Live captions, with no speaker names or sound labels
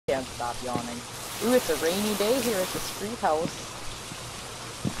stop yawning. Ooh, it's a rainy day here at the street house.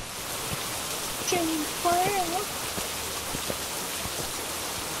 James Brown.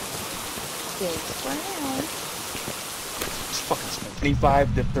 James Brown. Just fucking spend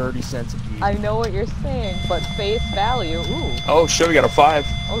 25 to 30 cents a piece. I know what you're saying, but face value, ooh. Oh, shit, we got a 5.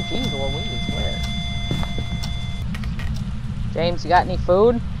 Oh, geez, Louise, where? James, you got any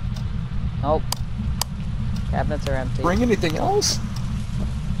food? Nope. Cabinets are empty. Bring anything else?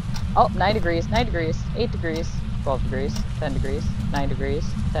 Oh, 9 degrees, 9 degrees, 8 degrees, 12 degrees, 10 degrees, 9 degrees,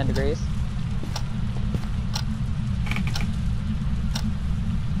 10 degrees.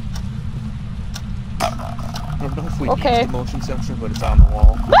 I don't know if we Okay. need the motion sensor, but it's on the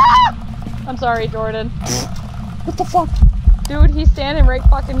wall. Ah! I'm sorry, Jordan. What the fuck? Dude, he's standing right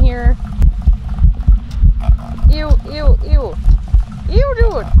fucking here. Ew, ew, ew. Ew,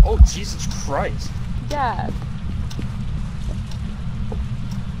 dude. Oh, Jesus Christ. Yeah.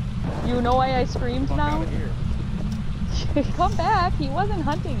 You know why I screamed Fuck now? out of here. Come back. He wasn't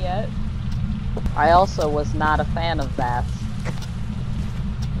hunting yet. I also was not a fan of that.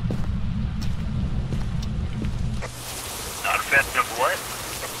 Not a fan of what?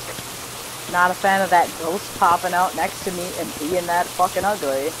 Not a fan of that ghost popping out next to me and being that fucking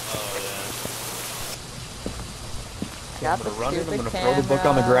ugly. Oh, Got I'm the gonna run it, I'm stupid gonna throw the book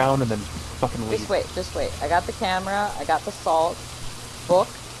on the camera. ground and then fucking leave. Just wait. I got the camera, I got the salt, book.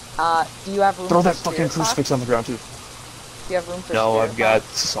 Do you have room Throw for that fucking spirit box? crucifix on the ground too. Do you have room for No, spirit I've got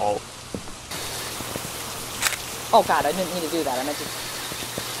box? salt. Oh god, I didn't mean to do that. I meant to...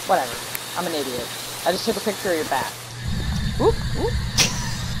 Whatever. I'm an idiot. I just took a picture of your back. Oop, oop.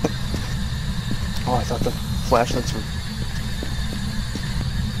 Oh, I thought the flashlights were...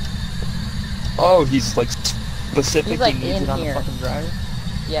 Oh, he's like specifically like, needs in it on here. the fucking dryer?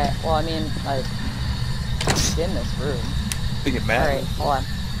 Yeah, well, I mean, like... He's in this room. They get mad. Alright, hold on.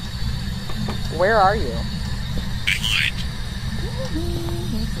 Where are you?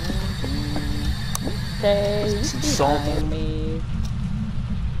 Okay, he's Some salt behind in. me.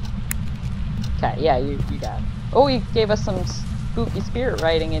 Okay, yeah, you got it. Oh, he gave us some spooky spirit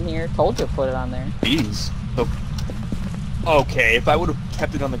writing in here. Told you to put it on there. Jeez. Okay, if I would have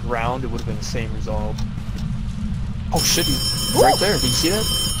kept it on the ground, it would have been the same result. Oh shit, he's right there. Did you see that?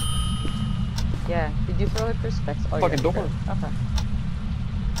 Yeah, did you throw the crucifix? Oh, Fucking yeah, you door. did. Okay.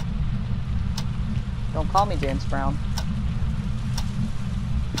 Don't call me James Brown.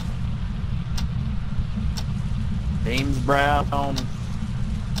 James Brown.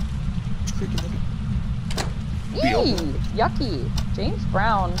 Eee! Yucky! James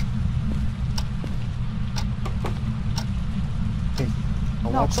Brown. Hey,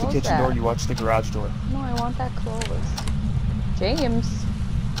 I'll No, watch the close kitchen that. door, you watch the garage door. No, I want that closed. James!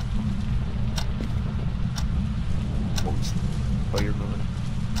 Oh, you're moving.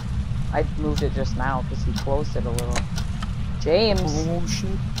 I moved it just now because he closed it a little. James! Oh shit.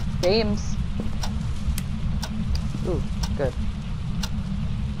 James! Ooh, good.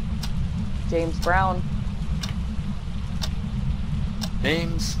 James Brown.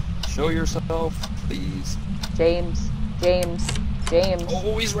 James, show yourself, please. James. James. James.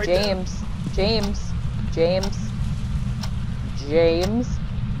 Oh, he's right there. James. James. James. James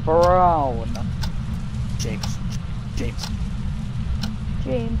Brown. James. James.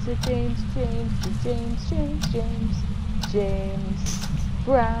 James, James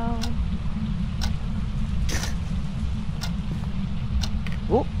Brown.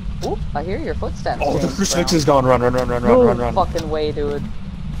 Oop, oop, I hear your footsteps. Oh, the James crucifix Brown. is gone. Run, run, run, run, run, No run, run. fucking way, dude.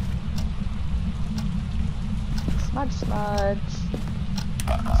 Smudge, smudge.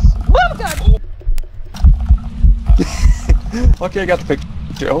 Oh god! Okay, I got the picture.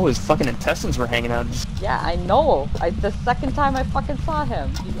 Oh, his fucking intestines were hanging out. Yeah, I know. The second time I fucking saw him.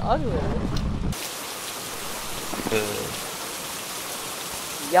 He's ugly.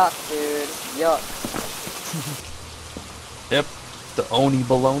 Yuck, dude. Yuck. Yep, the Oni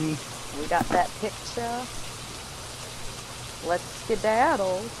baloney. We got that picture. Let's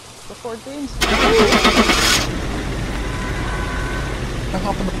skedaddle before James. I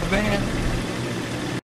hop in the van.